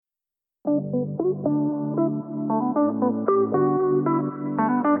Hi,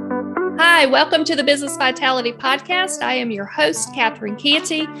 welcome to the Business Vitality Podcast. I am your host, Catherine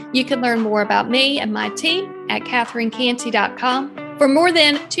Canty. You can learn more about me and my team at catherinecanty.com. For more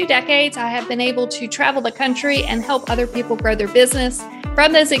than 2 decades, I have been able to travel the country and help other people grow their business.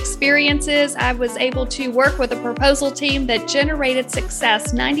 From those experiences, I was able to work with a proposal team that generated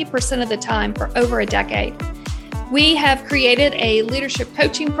success 90% of the time for over a decade. We have created a leadership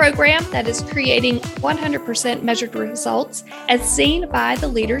coaching program that is creating 100% measured results as seen by the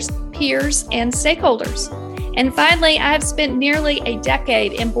leaders, peers, and stakeholders. And finally, I have spent nearly a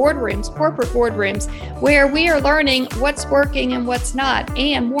decade in boardrooms, corporate boardrooms, where we are learning what's working and what's not.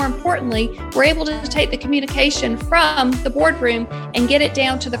 And more importantly, we're able to take the communication from the boardroom and get it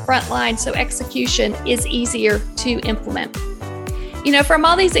down to the front line so execution is easier to implement. You know, from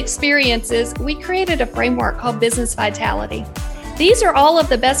all these experiences, we created a framework called Business Vitality. These are all of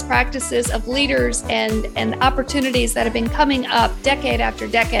the best practices of leaders and opportunities that have been coming up decade after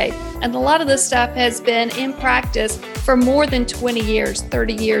decade. And a lot of this stuff has been in practice for more than 20 years,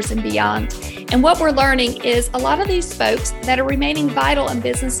 30 years and beyond. And what we're learning is a lot of these folks that are remaining vital in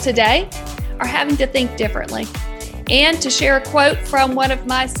business today are having to think differently. And to share a quote from one of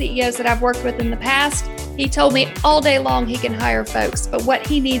my CEOs that I've worked with in the past, he told me all day long he can hire folks, but what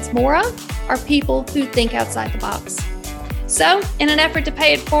he needs more of are people who think outside the box. So, in an effort to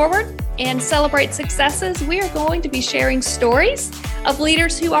pay it forward and celebrate successes, we are going to be sharing stories of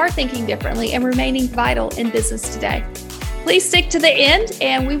leaders who are thinking differently and remaining vital in business today. Please stick to the end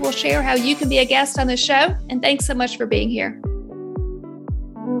and we will share how you can be a guest on the show. And thanks so much for being here.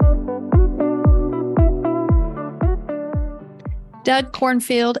 Doug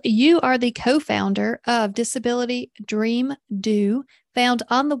Cornfield, you are the co-founder of Disability Dream Do, found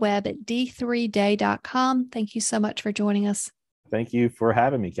on the web at d3day.com. Thank you so much for joining us. Thank you for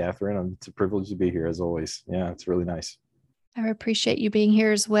having me, Catherine. It's a privilege to be here as always. Yeah, it's really nice. I appreciate you being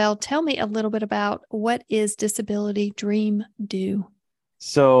here as well. Tell me a little bit about what is Disability Dream Do?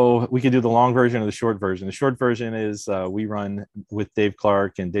 So we could do the long version or the short version. The short version is we run with Dave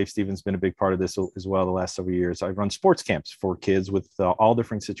Clark, and Dave Stevens been a big part of this as well the last several years. I run sports camps for kids with all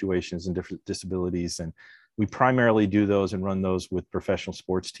different situations and different disabilities. And we primarily do those and run those with professional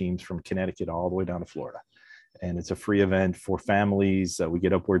sports teams from Connecticut all the way down to Florida. And it's a free event for families. We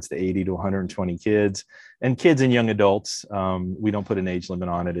get upwards to 80 to 120 kids and young adults. We don't put an age limit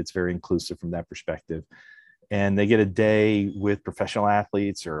on it. It's very inclusive from that perspective. And they get a day with professional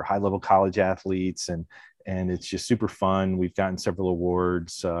athletes or high-level college athletes, and it's just super fun. We've gotten several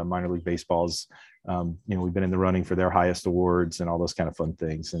awards. Minor League Baseball's, we've been in the running for their highest awards and all those kind of fun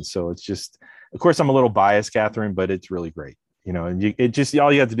things. And so it's just, of course, I'm a little biased, Catherine, but it's really great. You know, and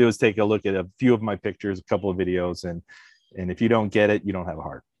all you have to do is take a look at a few of my pictures, a couple of videos, and if you don't get it, you don't have a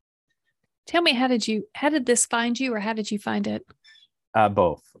heart. Tell me, how did this find you, or how did you find it?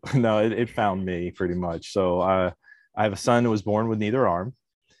 Both. No, it found me pretty much. So I have a son who was born with neither arm.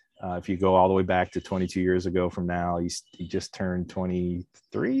 If you go all the way back to 22 years ago from now, he just turned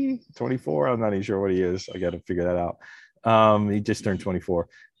 23, 24. I'm not even sure what he is. I got to figure that out. He just turned 24,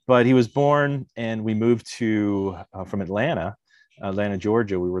 but he was born, and we moved from Atlanta,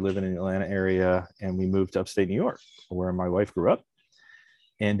 Georgia. We were living in the Atlanta area, and we moved to upstate New York, where my wife grew up.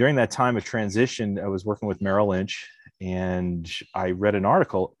 And during that time of transition, I was working with Merrill Lynch, and I read an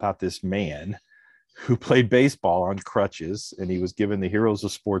article about this man who played baseball on crutches, and he was given the Heroes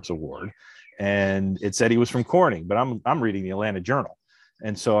of Sports Award. And it said he was from Corning, but I'm reading the Atlanta Journal.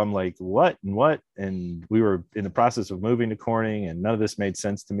 And so I'm like, what? And we were in the process of moving to Corning, and none of this made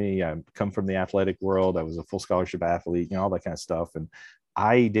sense to me. I come from the athletic world. I was a full scholarship athlete, all that kind of stuff. And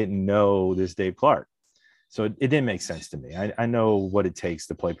I didn't know this Dave Clark. So it didn't make sense to me. I know what it takes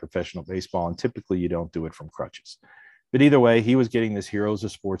to play professional baseball, and typically you don't do it from crutches. But either way, he was getting this Heroes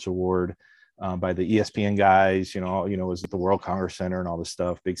of Sports Award by the ESPN guys, was at the World Congress Center and all this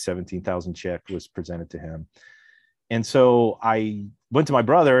stuff. Big 17,000 check was presented to him. And so I went to my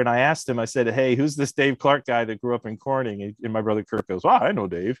brother and I asked him, I said, hey, who's this Dave Clark guy that grew up in Corning? And my brother Kirk goes, I know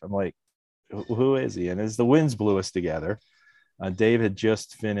Dave. I'm like, who is he? And as the winds blew us together, Dave had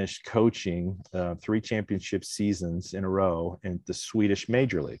just finished coaching 3 championship seasons in a row in the Swedish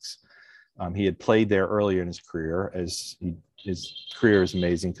major leagues. He had played there earlier in his career, his career is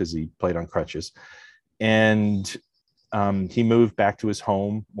amazing because he played on crutches. And he moved back to his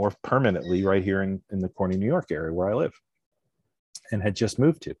home more permanently right here in the Corning, New York area where I live, and had just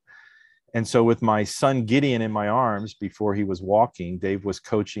moved to. And so with my son Gideon in my arms before he was walking, Dave was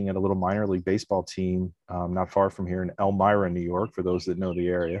coaching at a little minor league baseball team not far from here in Elmira, New York, for those that know the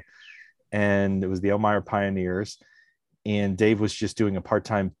area. And it was the Elmira Pioneers. And Dave was just doing a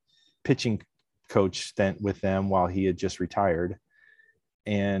part-time pitching coach stint with them while he had just retired.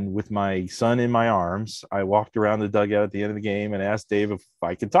 And with my son in my arms, I walked around the dugout at the end of the game and asked Dave if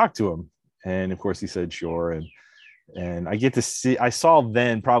I could talk to him. And of course he said, sure. And I saw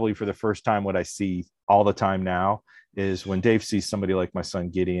then probably for the first time what I see all the time now is when Dave sees somebody like my son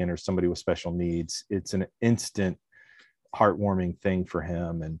Gideon or somebody with special needs, it's an instant heartwarming thing for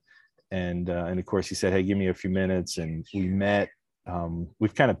him. And of course he said, hey, give me a few minutes. And we met.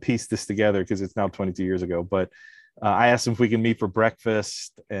 We've kind of pieced this together because it's now 22 years ago, but I asked him if we can meet for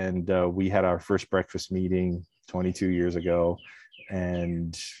breakfast, and we had our first breakfast meeting 22 years ago.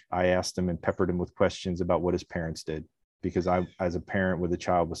 And I asked him and peppered him with questions about what his parents did, because I, as a parent with a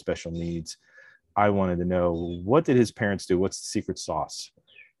child with special needs, I wanted to know, what did his parents do? What's the secret sauce?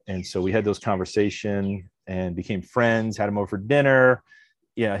 And so we had those conversations and became friends, had him over for dinner.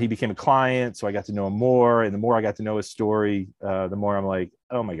 Yeah, he became a client, so I got to know him more. And the more I got to know his story, the more I'm like,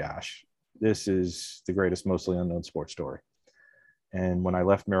 oh my gosh, this is the greatest mostly unknown sports story. And when I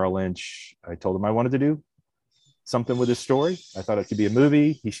left Merrill Lynch, I told him I wanted to do something with his story. I thought it could be a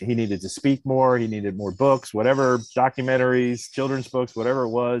movie. He needed to speak more. He needed more books, whatever, documentaries, children's books, whatever it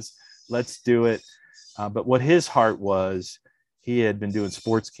was. Let's do it. But what his heart was, he had been doing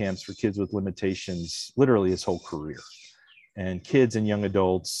sports camps for kids with limitations literally his whole career, and kids and young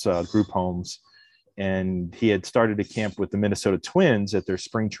adults, group homes. And he had started a camp with the Minnesota Twins at their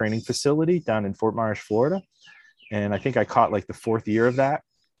spring training facility down in Fort Myers, Florida. And I think I caught like the 4th year of that.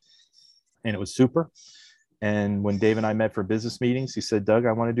 And it was super. And when Dave and I met for business meetings, he said, Doug,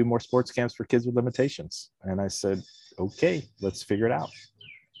 I want to do more sports camps for kids with limitations. And I said, okay, let's figure it out.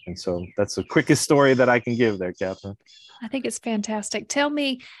 And so that's the quickest story that I can give there, Catherine. I think it's fantastic. Tell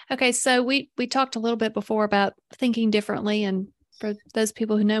me, okay, so we talked a little bit before about thinking differently. And for those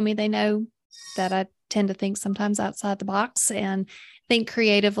people who know me, they know that I tend to think sometimes outside the box and think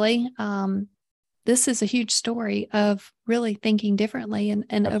creatively. This is a huge story of really thinking differently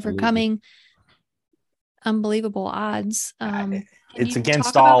and overcoming unbelievable odds. It's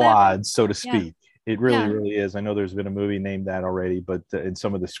against all odds, so to Yeah. speak. It really is. I know there's been a movie named that already, but in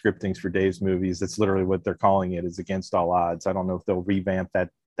some of the scriptings for Dave's movies, that's literally what they're calling it, is Against All Odds. I don't know if they'll revamp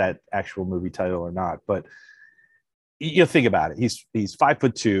that actual movie title or not, but you think about it. He's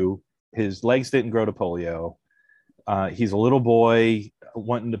 5'2". His legs didn't grow to polio. He's a little boy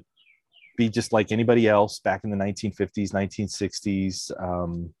wanting to be just like anybody else back in the 1950s, 1960s,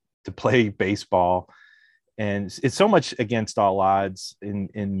 to play baseball. And it's so much against all odds.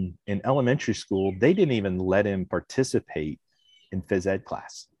 In elementary school, they didn't even let him participate in phys ed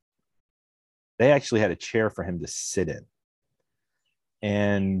class. They actually had a chair for him to sit in.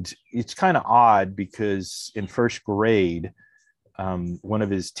 And it's kind of odd because in first grade, one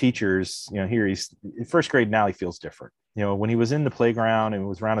of his teachers, here he's in first grade, now he feels different. When he was in the playground and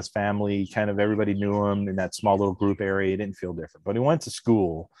was around his family, kind of everybody knew him in that small little group area. He didn't feel different. But he went to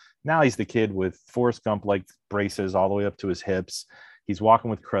school. Now he's the kid with Forrest Gump like braces all the way up to his hips. He's walking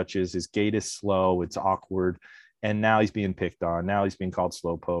with crutches. His gait is slow. It's awkward. And now he's being picked on. Now he's being called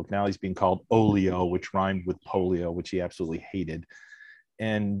slowpoke. Now he's being called oleo, which rhymed with polio, which he absolutely hated.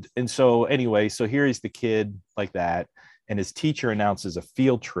 And so anyway, so here he's the kid like that. And his teacher announces a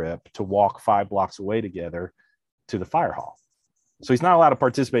field trip to walk 5 blocks away together to the fire hall. So he's not allowed to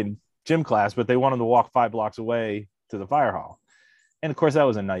participate in gym class, but they want him to walk 5 blocks away to the fire hall. And of course, that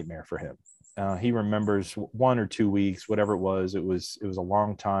was a nightmare for him. He remembers 1 or 2 weeks, whatever it was. It was a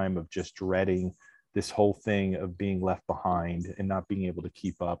long time of just dreading this whole thing of being left behind and not being able to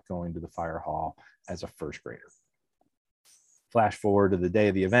keep up going to the fire hall as a first grader. Flash forward to the day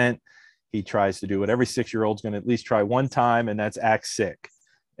of the event. He tries to do what every 6-year-old's going to at least try one time, and that's act sick.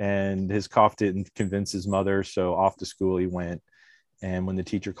 And his cough didn't convince his mother, so off to school he went. And when the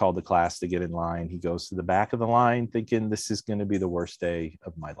teacher called the class to get in line, he goes to the back of the line thinking this is going to be the worst day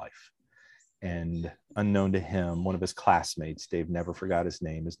of my life. And unknown to him, one of his classmates, Dave never forgot his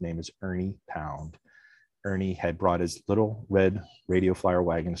name. His name is Ernie Pound. Ernie had brought his little red radio flyer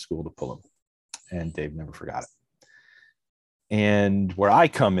wagon to school to pull him. And Dave never forgot it. And where I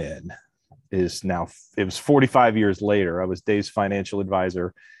come in is now, it was 45 years later. I was Dave's financial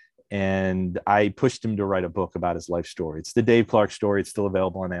advisor, and I pushed him to write a book about his life story. It's the Dave Clark story. It's still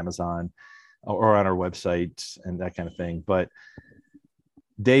available on Amazon or on our website and that kind of thing. But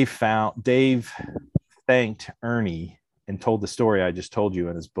Dave thanked Ernie and told the story I just told you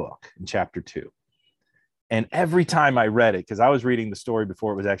in his book in chapter 2. And every time I read it, because I was reading the story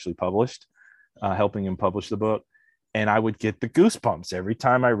before it was actually published, helping him publish the book, and I would get the goosebumps every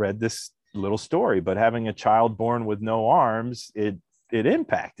time I read this little story. But having a child born with no arms, it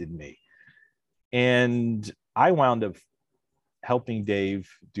impacted me. And I wound up helping Dave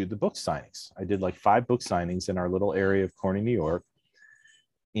do the book signings. I did like 5 book signings in our little area of Corning, New York.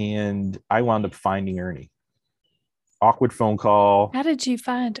 And I wound up finding Ernie. Awkward phone call. How did you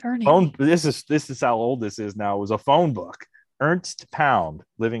find Ernie? This is how old this is now. It was a phone book. Ernst Pound,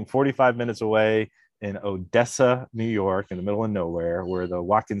 living 45 minutes away in Odessa, New York, in the middle of nowhere, where the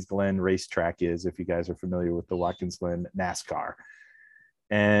Watkins Glen racetrack is, if you guys are familiar with the Watkins Glen NASCAR.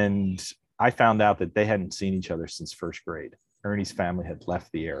 And I found out that they hadn't seen each other since first grade. Ernie's family had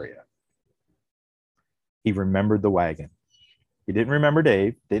left the area. He remembered the wagon. He didn't remember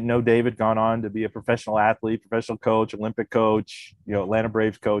Dave, didn't know Dave had gone on to be a professional athlete, professional coach, Olympic coach, Atlanta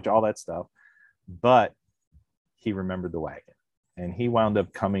Braves coach, all that stuff. But he remembered the wagon. And he wound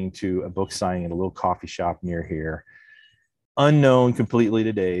up coming to a book signing at a little coffee shop near here, unknown completely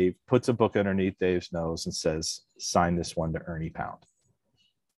to Dave, puts a book underneath Dave's nose and says, sign this one to Ernie Pound.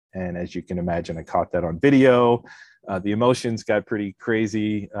 And as you can imagine, I caught that on video. The emotions got pretty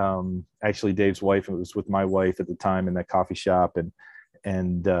crazy. Actually, Dave's wife, it was with my wife at the time in that coffee shop.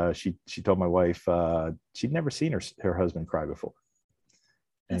 And she told my wife she'd never seen her husband cry before.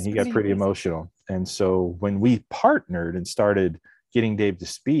 And he got pretty emotional. And so when we partnered and started getting Dave to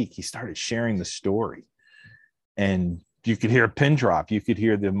speak, he started sharing the story. And you could hear a pin drop. You could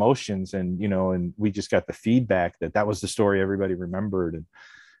hear the emotions. And, and we just got the feedback that was the story everybody remembered.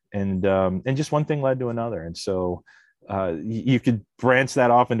 And just one thing led to another. And so you could branch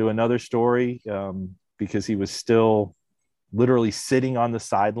that off into another story because he was still literally sitting on the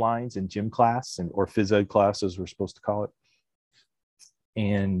sidelines in gym class or phys ed class, as we're supposed to call it.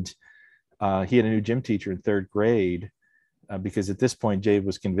 And he had a new gym teacher in 3rd grade because at this point, Dave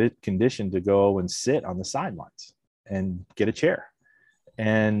was conditioned to go and sit on the sidelines and get a chair.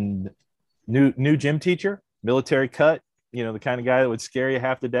 And new gym teacher, military cut, the kind of guy that would scare you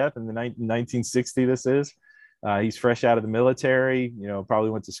half to death in the 1960 this is. He's fresh out of the military, probably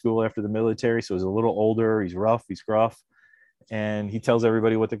went to school after the military. So he's a little older. He's rough. He's gruff. And he tells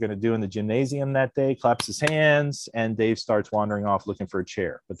everybody what they're going to do in the gymnasium that day, claps his hands, and Dave starts wandering off looking for a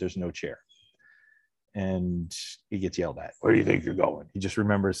chair, but there's no chair. And he gets yelled at. Where do you think you're going? He just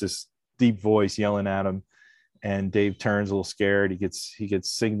remembers this deep voice yelling at him. And Dave turns a little scared. He gets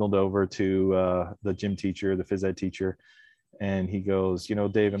signaled over to the gym teacher, the phys ed teacher. And he goes,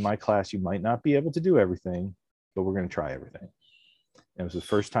 Dave, in my class, you might not be able to do everything, but we're going to try everything. And it was the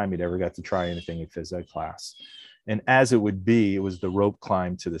first time he'd ever got to try anything in phys ed class. And as it would be, it was the rope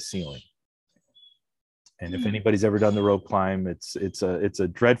climb to the ceiling. And if anybody's ever done the rope climb, it's a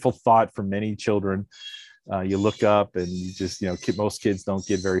dreadful thought for many children. You look up and you just, most kids don't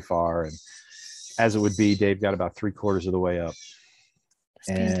get very far. And as it would be, Dave got about 3/4 of the way up.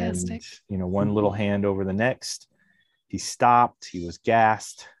 That's fantastic. One little hand over the next. He stopped. He was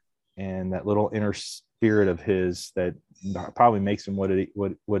gassed. And that little inner spirit of his that probably makes him what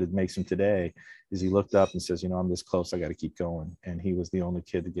it makes him today is he looked up and says, I'm this close. I got to keep going. And he was the only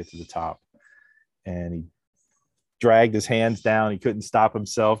kid to get to the top. And he dragged his hands down. He couldn't stop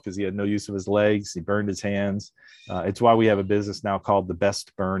himself because he had no use of his legs. He burned his hands. It's why we have a business now called the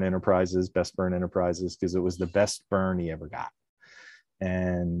Best Burn Enterprises, because it was the best burn he ever got.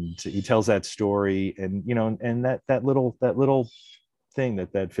 And he tells that story. And, and that little thing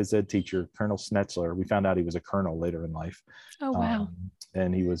that phys ed teacher, Colonel Snetzler, we found out he was a colonel later in life. Oh, wow.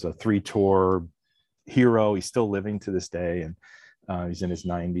 And he was a 3-tour hero. He's still living to this day. And he's in his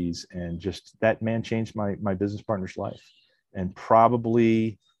 90s. And just that man changed my business partner's life. And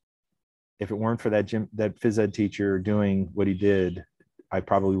probably if it weren't for that phys ed teacher doing what he did, I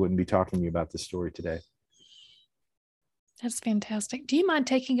probably wouldn't be talking to you about this story today. That's fantastic. Do you mind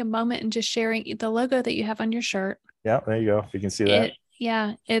taking a moment and just sharing the logo that you have on your shirt? Yeah, there you go. If you can see that.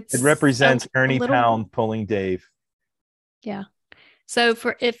 It represents Ernie Pound pulling Dave. Yeah. So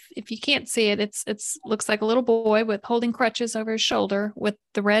if you can't see it, it's looks like a little boy holding crutches over his shoulder with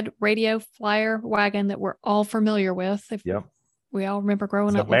the red Radio Flyer wagon that we're all familiar with. Yep. We all remember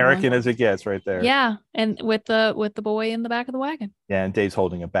growing up. American as it gets, right there. Yeah, and with the boy in the back of the wagon. Yeah, and Dave's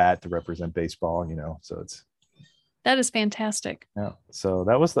holding a bat to represent baseball. So that is fantastic. Yeah. So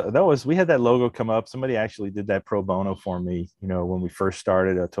we had that logo come up. Somebody actually did that pro bono for me. When we first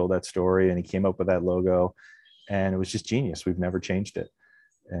started, I told that story, and he came up with that logo. And it was just genius. We've never changed it.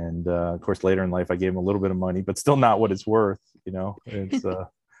 And of course, later in life, I gave him a little bit of money, but still not what it's worth.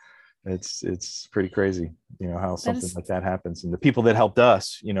 It's pretty crazy, how something like that happens. And the people that helped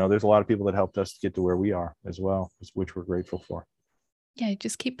us, there's a lot of people that helped us to get to where we are as well, which we're grateful for. Yeah,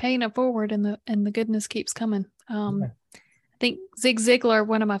 just keep paying it forward, and the goodness keeps coming. I think Zig Ziglar,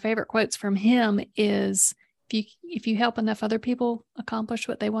 one of my favorite quotes from him is, if you help enough other people accomplish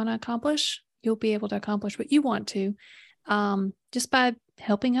what they want to accomplish, you'll be able to accomplish what you want to. just by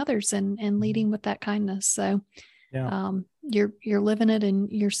helping others and leading with that kindness. So Yeah. You're living it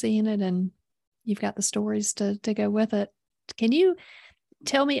and you're seeing it, and you've got the stories to go with it. Can you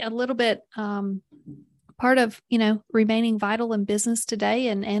tell me a little bit, part of, remaining vital in business today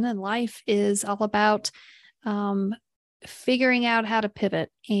and in life is all about figuring out how to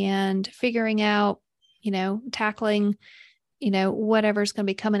pivot and figuring out, tackling, whatever's going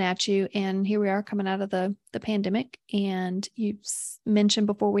to be coming at you. And here we are coming out of the pandemic. And you mentioned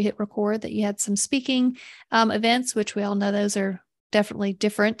before we hit record that you had some speaking events, which we all know those are definitely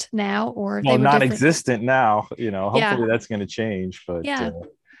different now, or Well, they were non-existent now, Yeah. hopefully that's going to change, but Yeah.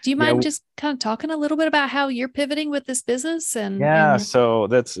 Do you mind just kind of talking a little bit about how you're pivoting with this business? So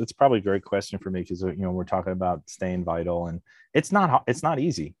it's probably a great question for me because we're talking about staying vital, and it's not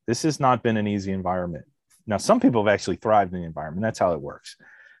easy. This has not been an easy environment. Now, some people have actually thrived in the environment. That's how it works.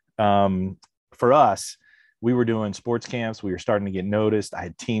 For us, we were doing sports camps. We were starting to get noticed. I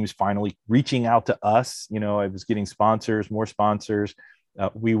had teams finally reaching out to us. I was getting more sponsors.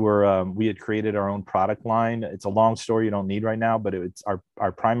 We had created our own product line. It's a long story you don't need right now, but it's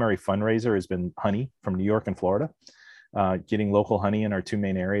our primary fundraiser has been honey from New York and Florida, getting local honey in our two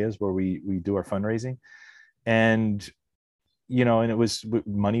main areas where we do our fundraising. And and it was,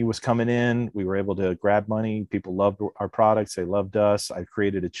 money was coming in. We were able to grab money. People loved our products. They loved us. I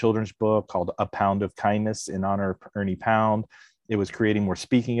created a children's book called A Pound of Kindness in honor of Ernie Pound. It was creating more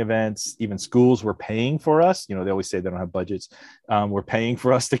speaking events. Even schools were paying for us. They always say they don't have budgets. We're paying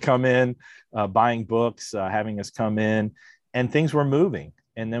for us to come in, buying books, having us come in, and things were moving.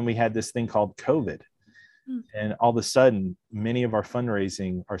 And then we had this thing called COVID. And all of a sudden, many of our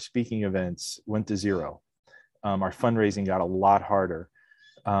fundraising, our speaking events went to zero. Our fundraising got a lot harder.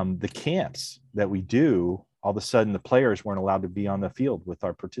 The camps that we do, all of a sudden the players weren't allowed to be on the field with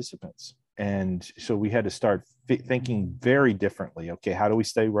our participants. And so we had to start thinking very differently. Okay, how do we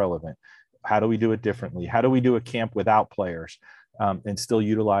stay relevant? How do we do it differently? How do we do a camp without players and still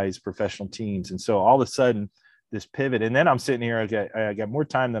utilize professional teams? And so all of a sudden this pivot, and then I'm sitting here, I got more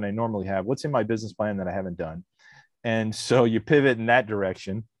time than I normally have. What's in my business plan that I haven't done? And so you pivot in that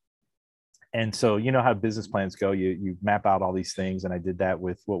direction. And so, how business plans go, you map out all these things. And I did that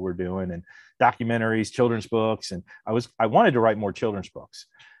with what we're doing, and documentaries, children's books. And I wanted to write more children's books.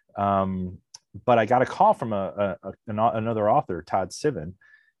 But I got a call from another author, Todd Sivan.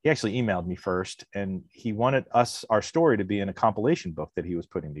 He actually emailed me first, and he wanted our story to be in a compilation book that he was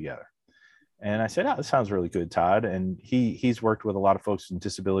putting together. And I said, "Oh, this sounds really good, Todd." And he's worked with a lot of folks with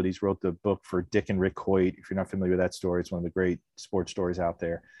disabilities, wrote the book for Dick and Rick Hoyt. If you're not familiar with that story, it's one of the great sports stories out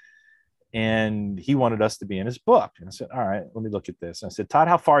there. And he wanted us to be in his book. And I said, all right, let me look at this. And I said, Todd,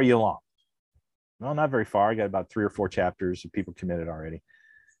 how far are you along? Well, not very far. I got about 3 or 4 chapters of people committed already.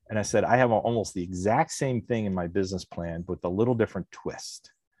 And I said, I have almost the exact same thing in my business plan, but with a little different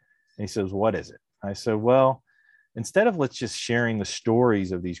twist. And he says, what is it? I said, well, instead of let's just sharing the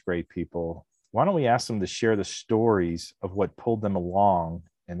stories of these great people, why don't we ask them to share the stories of what pulled them along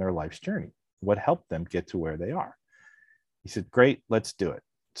in their life's journey? What helped them get to where they are? He said, great, let's do it.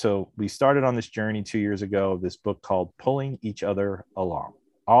 So we started on this journey 2 years ago, this book called Pulling Each Other Along,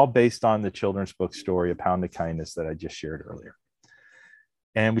 all based on the children's book story, A Pound of Kindness, that I just shared earlier.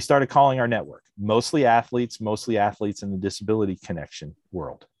 And we started calling our network, mostly athletes in the disability connection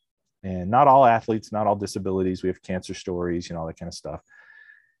world. And not all athletes, not all disabilities. We have cancer stories, all that kind of stuff.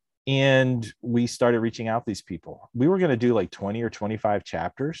 And we started reaching out to these people. We were going to do like 20 or 25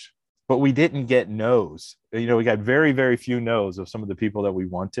 chapters, but we didn't get no's. We got very, very few no's of some of the people that we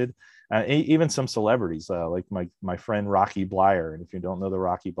wanted. Even some celebrities, like my friend Rocky Bleier. And if you don't know the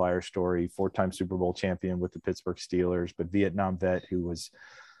Rocky Bleier story, 4-time Super Bowl champion with the Pittsburgh Steelers, but Vietnam vet who was,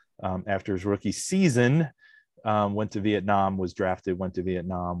 after his rookie season, went to Vietnam, was drafted, went to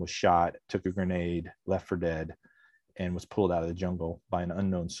Vietnam, was shot, took a grenade, left for dead, and was pulled out of the jungle by an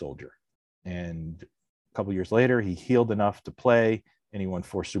unknown soldier. And a couple years later, he healed enough to play, and he won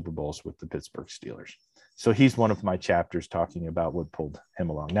 4 Super Bowls with the Pittsburgh Steelers. So he's one of my chapters talking about what pulled him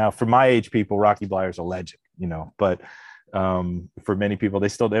along. Now, for my age people, Rocky Bleier is a legend, but for many people, they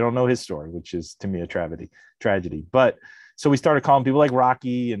don't know his story, which is to me a tragedy. But so we started calling people like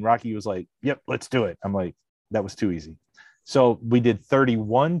Rocky, and Rocky was like, yep, let's do it. I'm like, that was too easy. So we did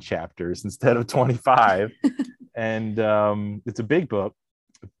 31 chapters instead of 25. And it's a big book.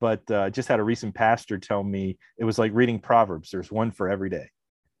 But I just had a recent pastor tell me it was like reading Proverbs. There's one for every day.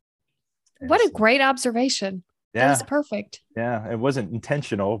 What a great observation. Yeah. That is perfect. Yeah. It wasn't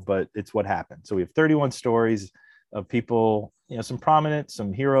intentional, but it's what happened. So we have 31 stories of people, some prominent,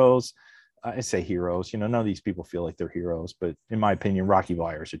 some heroes. I say heroes, none of these people feel like they're heroes, but in my opinion, Rocky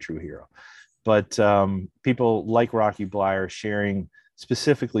Bleier is a true hero. But people like Rocky Bly are sharing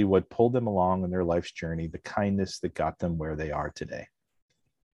specifically what pulled them along in their life's journey, the kindness that got them where they are today.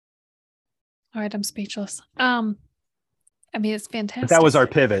 All right, I'm speechless. It's fantastic. But that was our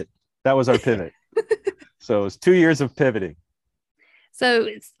pivot. So it's 2 years of pivoting. So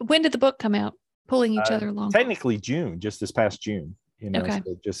when did the book come out? Pulling Each Other Along? Technically June, just this past June. Okay.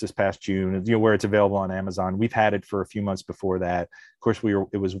 So just this past June, where it's available on Amazon. We've had it for a few months before that. Of course, we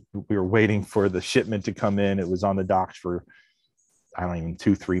were waiting for the shipment to come in. It was on the docks for, I don't even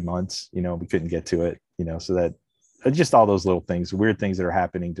 2-3 months. We couldn't get to it. So that just all those little things, weird things that are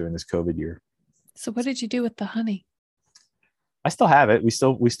happening during this COVID year. So what did you do with the honey? I still have it. We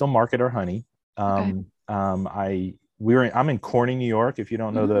still market our honey. Okay. I'm in Corning, New York. If you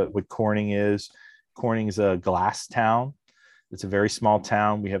don't know what Corning is a glass town. It's a very small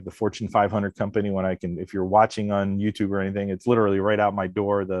town. We have the Fortune 500 company. If you're watching on YouTube or anything, it's literally right out my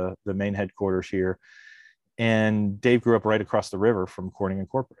door, the main headquarters here. And Dave grew up right across the river from Corning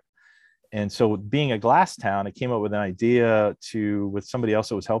Incorporated. And so being a glass town, I came up with an idea with somebody else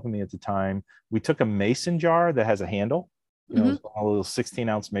that was helping me at the time. We took a mason jar that has a handle, all little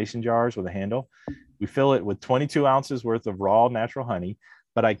 16-ounce mason jars with a handle. We fill it with 22 ounces worth of raw natural honey,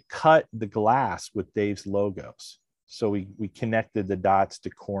 but I cut the glass with Dave's logos. So we connected the dots to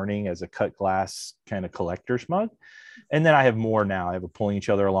Corning as a cut glass kind of collector's mug. And then I have more now. I have a Pulling Each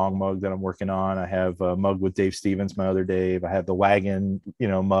Other Along mug that I'm working on. I have a mug with Dave Stevens, my other Dave. I have the wagon,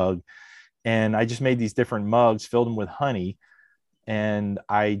 mug. And I just made these different mugs, filled them with honey. And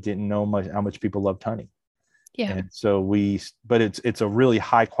I didn't know how much people loved honey. Yeah. And so but it's a really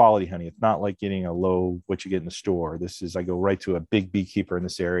high quality honey. It's not like getting a low, what you get in the store. I go right to a big beekeeper in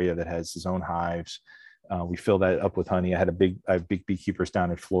this area that has his own hives. We fill that up with honey. I have big beekeepers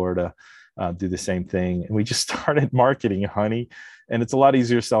down in Florida do the same thing. And we just started marketing honey, and it's a lot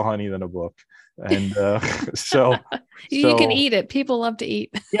easier to sell honey than a book. And so you can eat it. People love to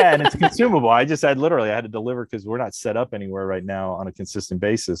eat. Yeah. And it's consumable. I had to deliver because we're not set up anywhere right now on a consistent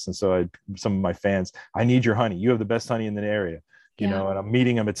basis. And so some of my fans, I need your honey. You have the best honey in the area, and I'm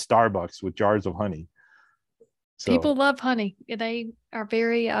meeting them at Starbucks with jars of honey. So people love honey. They are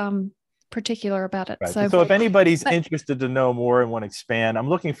very, particular about it. Right. So if anybody's interested to know more and want to expand, I'm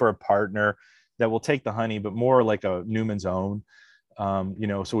looking for a partner that will take the honey, but more like a Newman's Own,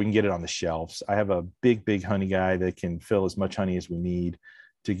 so we can get it on the shelves. I have a big honey guy that can fill as much honey as we need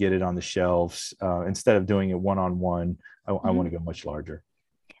to get it on the shelves. Instead of doing it one-on-one, I want to go much larger.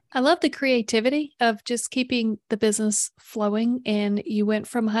 I love the creativity of just keeping the business flowing. And you went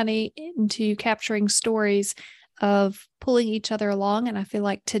from honey into capturing stories of pulling each other along. And I feel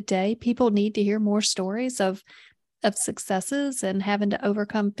like today people need to hear more stories of successes and having to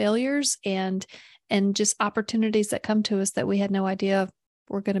overcome failures and just opportunities that come to us that we had no idea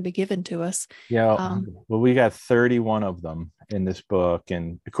were going to be given to us. Yeah. Well, we got 31 of them in this book.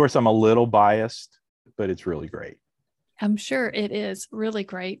 And of course I'm a little biased, but it's really great. I'm sure it is really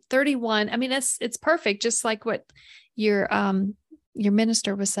great. 31. I mean, it's perfect. Just like what your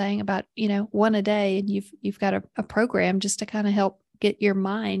minister was saying about, one a day, and you've got a program just to kind of help get your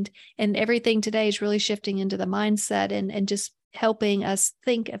mind, and everything today is really shifting into the mindset and just helping us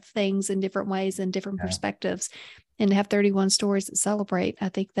think of things in different ways and different perspectives, and to have 31 stories that celebrate. I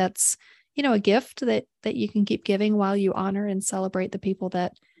think that's, a gift that you can keep giving while you honor and celebrate the people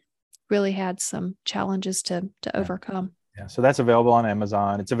that really had some challenges to overcome. Yeah. So that's available on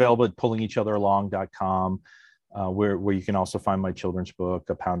Amazon. It's available at pullingeachatheralong.com. Where you can also find my children's book,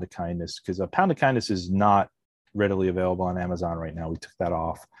 A Pound of Kindness, because A Pound of Kindness is not readily available on Amazon right now. We took that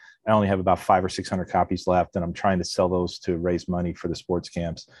off. I only have about 500 or 600 copies left, and I'm trying to sell those to raise money for the sports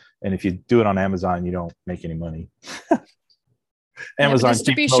camps. And if you do it on Amazon, you don't make any money. Amazon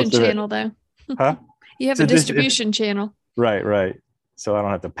distribution channel, though. Huh? You have a distribution channel. Right. So I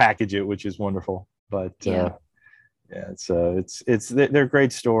don't have to package it, which is wonderful. But they're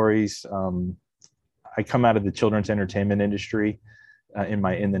great stories. I come out of the children's entertainment industry in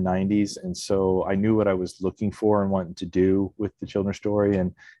the 90s. And so I knew what I was looking for and wanting to do with the children's story,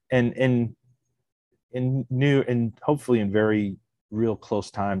 and hopefully in very real close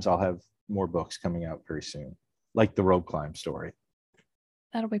times, I'll have more books coming out very soon, like the rope climb story.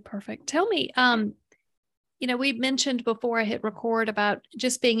 That'll be perfect. Tell me, we mentioned before I hit record about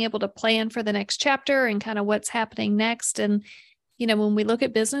just being able to plan for the next chapter and kind of what's happening next. And when we look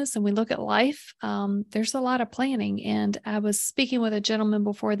at business and we look at life, there's a lot of planning. And I was speaking with a gentleman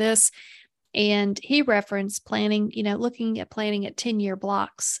before this, and he referenced planning, looking at planning at 10-year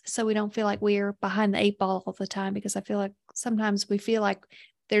blocks. So we don't feel like we're behind the 8 ball all the time, because I feel like sometimes we feel like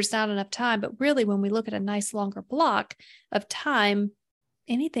there's not enough time. But really, when we look at a nice longer block of time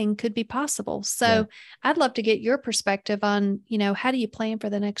anything could be possible. So Yeah. I'd love to get your perspective on, how do you plan for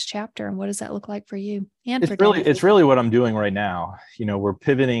the next chapter and what does that look like for you and for Dave? It's really what I'm doing right now. We're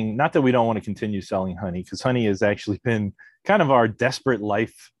pivoting, not that we don't want to continue selling honey, because honey has actually been kind of our desperate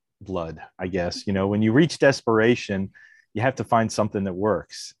lifeblood, I guess. When you reach desperation, you have to find something that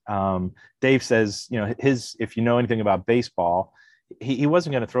works. Dave says, if you know anything about baseball, he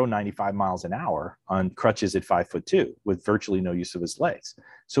wasn't going to throw 95 miles an hour on crutches at 5'2" with virtually no use of his legs.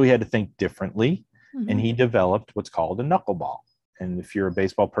 So he had to think differently. Mm-hmm. And he developed what's called a knuckleball. And if you're a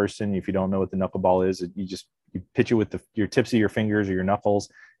baseball person, if you don't know what the knuckleball is, you pitch it with your tips of your fingers or your knuckles,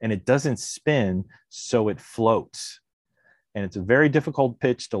 and it doesn't spin, so it floats. And it's a very difficult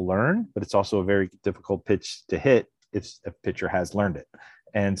pitch to learn, but it's also a very difficult pitch to hit if a pitcher has learned it.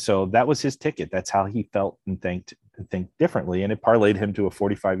 And so that was his ticket. That's how he felt and think differently. And it parlayed him to a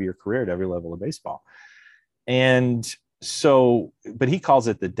 45-year career at every level of baseball. And so, but he calls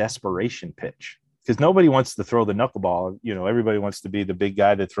it the desperation pitch, because nobody wants to throw the knuckleball. Everybody wants to be the big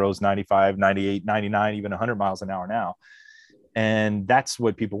guy that throws 95, 98, 99, even 100 miles an hour now. And that's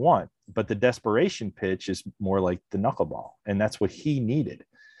what people want. But the desperation pitch is more like the knuckleball. And that's what he needed.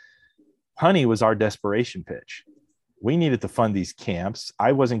 Honey was our desperation pitch. We needed to fund these camps.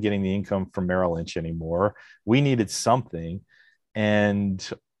 I wasn't getting the income from Merrill Lynch anymore. We needed something. And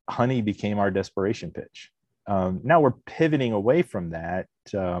honey became our desperation pitch. Now we're pivoting away from that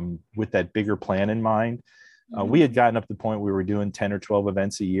with that bigger plan in mind. We had gotten up to the point where we were doing 10 or 12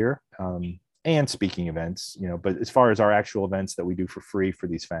 events a year and speaking events, but as far as our actual events that we do for free for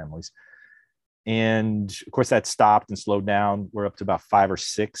these families. And of course that stopped and slowed down. We're up to about 5 or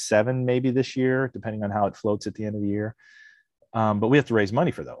 6, 7 maybe this year, depending on how it floats at the end of the year. But we have to raise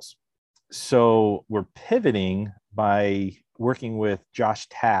money for those. So we're pivoting by working with Josh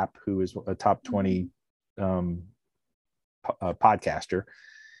Tapp, who is a top 20 podcaster.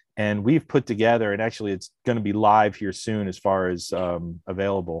 And we've put together, and actually it's going to be live here soon as far as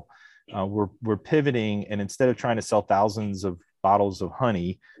available. We're pivoting, and instead of trying to sell thousands of bottles of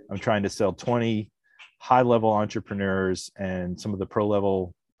honey, I'm trying to sell 20 high-level entrepreneurs and some of the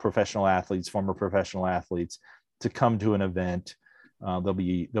pro-level professional athletes, former professional athletes, to come to an event. They'll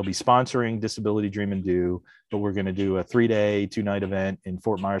be sponsoring Disability Dream and Do, but we're going to do a 3-day, 2-night event in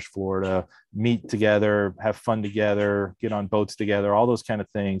Fort Myers, Florida, meet together, have fun together, get on boats together, all those kind of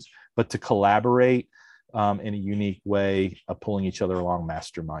things, but to collaborate in a unique way of pulling each other along,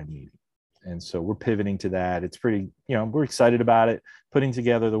 mastermind meeting. And so we're pivoting to that. It's pretty, we're excited about it, putting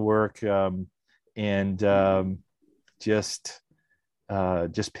together the work and just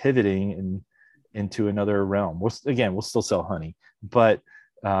pivoting into another realm. We'll still sell honey, but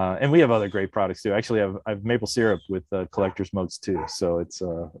and we have other great products too. Actually, I have maple syrup with collector's mugs too. So it's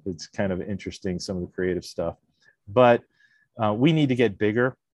kind of interesting, some of the creative stuff. But we need to get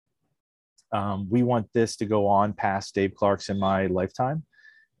bigger. We want this to go on past Dave Clark's in my lifetime.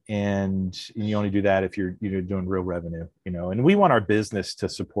 And you only do that if you're doing real revenue, and we want our business to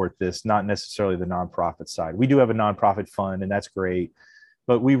support this, not necessarily the nonprofit side. We do have a nonprofit fund, and that's great,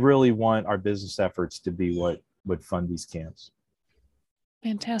 but we really want our business efforts to be what would fund these camps.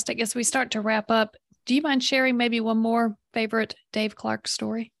 Fantastic. As we start to wrap up, do you mind sharing maybe one more favorite Dave Clark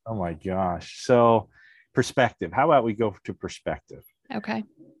story? Oh my gosh. So perspective, how about we go to perspective? Okay.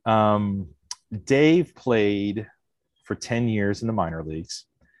 Dave played for 10 years in the minor leagues.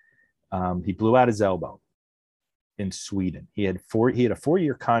 He blew out his elbow in Sweden. He had a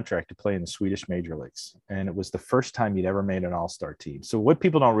 4-year contract to play in the Swedish major leagues. And it was the first time he'd ever made an all-star team. So what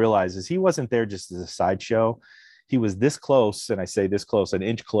people don't realize is he wasn't there just as a sideshow. He was this close, and I say this close, an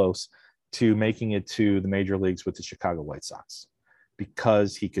inch close to making it to the major leagues with the Chicago White Sox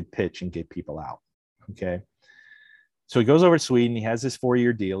because he could pitch and get people out. Okay. So he goes over to Sweden. He has this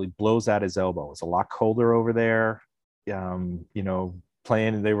 4-year deal. He blows out his elbow. It's a lot colder over there.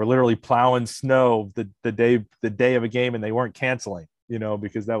 Playing, they were literally plowing snow the day of a game, and they weren't canceling,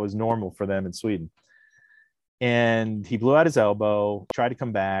 because that was normal for them in Sweden. And he blew out his elbow, tried to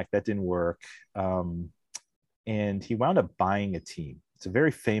come back. That didn't work. And he wound up buying a team. It's a very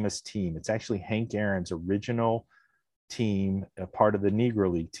famous team. It's actually Hank Aaron's original team, a part of the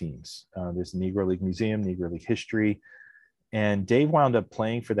Negro League teams. There's the Negro League Museum, Negro League history. And Dave wound up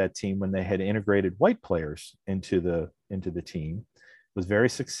playing for that team when they had integrated white players into the team. Was very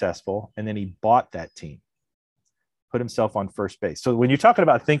successful, and then he bought that team, put himself on first base. So when you're talking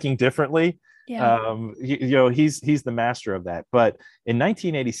about thinking differently, yeah. He's the master of that. But in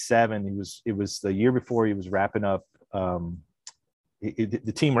 1987, it was the year before he was wrapping up.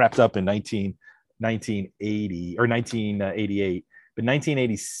 The team wrapped up in 1980 or 1988, but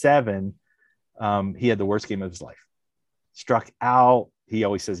 1987, he had the worst game of his life. Struck out. he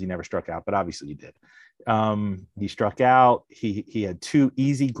always says he never struck out, but obviously he did. He struck out. He had 2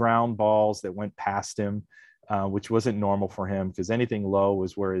 easy ground balls that went past him, which wasn't normal for him because anything low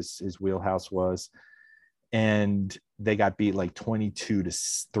was where his wheelhouse was. And they got beat like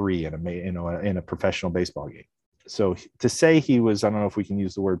 22-3 in a professional baseball game. So to say he was, I don't know if we can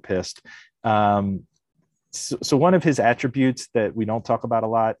use the word pissed. So one of his attributes that we don't talk about a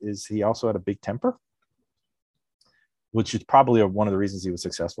lot is he also had a big temper, which is probably one of the reasons he was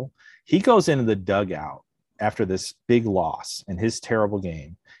successful. He goes into the dugout after this big loss and his terrible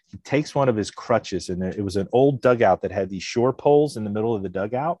game. He takes one of his crutches, and it was an old dugout that had these shore poles in the middle of the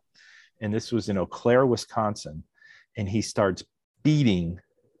dugout. And this was in Eau Claire, Wisconsin. And he starts beating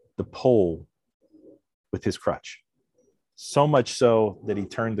the pole with his crutch. So much so that he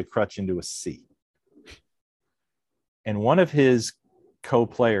turned the crutch into a C. And one of his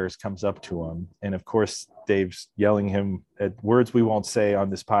co-players comes up to him. And of course, Dave's yelling him at words we won't say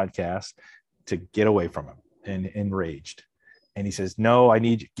on this podcast to get away from him and enraged. And he says, "No, I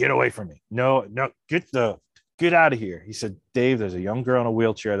need you. Get away from me. No, get out of here." He said, "Dave, there's a young girl in a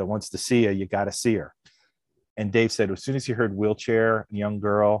wheelchair that wants to see you. You got to see her." And Dave said, as soon as he heard wheelchair, young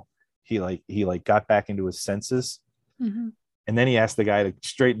girl, he got back into his senses. Mm-hmm. And then he asked the guy to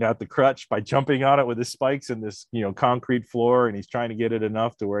straighten out the crutch by jumping on it with his spikes in this, concrete floor. And he's trying to get it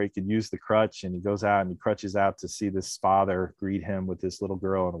enough to where he could use the crutch. And he goes out and he crutches out to see this father greet him with this little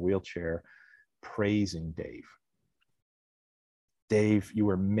girl in a wheelchair, praising Dave. "Dave, you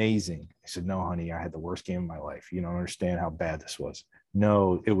were amazing." I said, "No, honey, I had the worst game of my life. You don't understand how bad this was."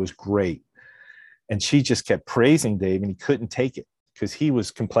 "No, it was great." And she just kept praising Dave, and he couldn't take it because he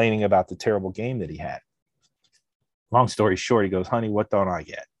was complaining about the terrible game that he had. Long story short, he goes, "Honey, what don't I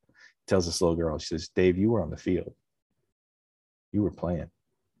get?" He tells this little girl, she says, "Dave, you were on the field. You were playing."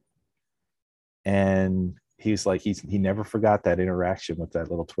 And he's like, he never forgot that interaction with that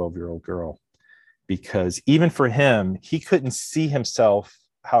little 12-year-old girl, because even for him, he couldn't see himself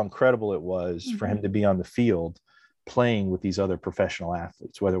how incredible it was for him to be on the field playing with these other professional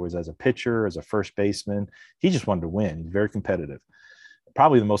athletes, whether it was as a pitcher, as a first baseman. He just wanted to win. He's very competitive.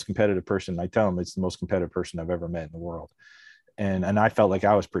 Probably the most competitive person. I tell him it's the most competitive person I've ever met in the world. And I felt like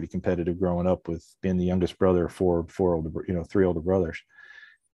I was pretty competitive growing up with being the youngest brother of 3 older brothers.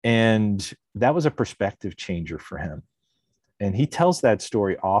 And that was a perspective changer for him. And he tells that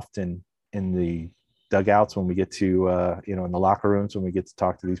story often in the dugouts when we get to, in the locker rooms, when we get to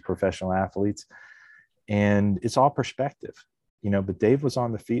talk to these professional athletes. And it's all perspective, but Dave was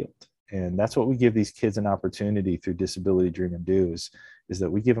on the field. And that's what we give these kids an opportunity through Disability Dream and Do is that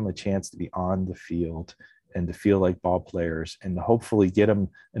we give them a chance to be on the field and to feel like ball players, and to hopefully get them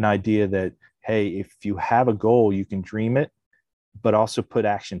an idea that, hey, if you have a goal, you can dream it, but also put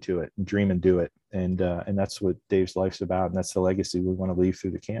action to it and dream and do it. And that's what Dave's life's about. And that's the legacy we want to leave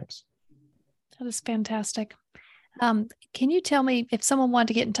through the camps. That is fantastic. Can you tell me, if someone wanted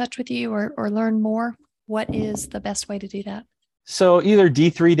to get in touch with you or learn more, what is the best way to do that? So either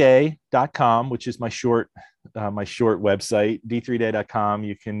d3day.com, which is my short website, d3day.com.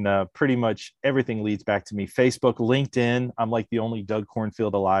 You can pretty much everything leads back to me. Facebook, LinkedIn. I'm like the only Doug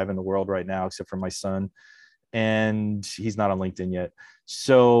Cornfield alive in the world right now, except for my son. And he's not on LinkedIn yet.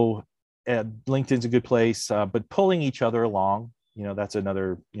 So LinkedIn's a good place, but pulling each other along, that's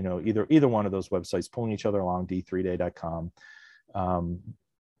another, either one of those websites, pulling each other along, d3day.com,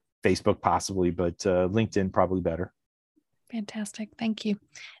 Facebook possibly, but LinkedIn probably better. Fantastic. Thank you.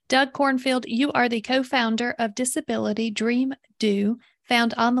 Doug Cornfield, you are the co-founder of Disability Dream Do,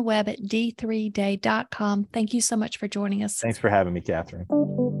 found on the web at d3day.com. Thank you so much for joining us. Thanks for having me, Catherine.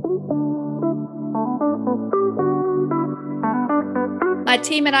 My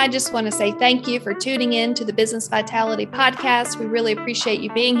team and I just want to say thank you for tuning in to the Business Vitality Podcast. We really appreciate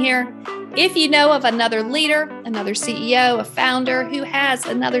you being here. If you know of another leader, another CEO, a founder who has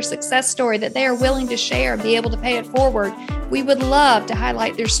another success story that they are willing to share and be able to pay it forward, we would love to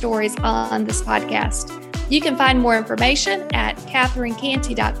highlight their stories on this podcast. You can find more information at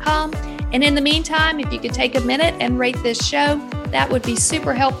catherinecanty.com. And in the meantime, if you could take a minute and rate this show, that would be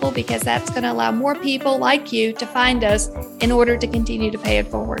super helpful, because that's going to allow more people like you to find us in order to continue to pay it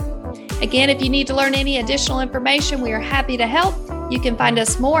forward. Again, if you need to learn any additional information, we are happy to help. You can find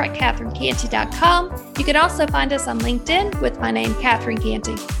us more at catherinecanty.com. You can also find us on LinkedIn with my name, Catherine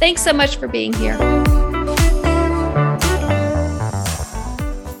Canty. Thanks so much for being here.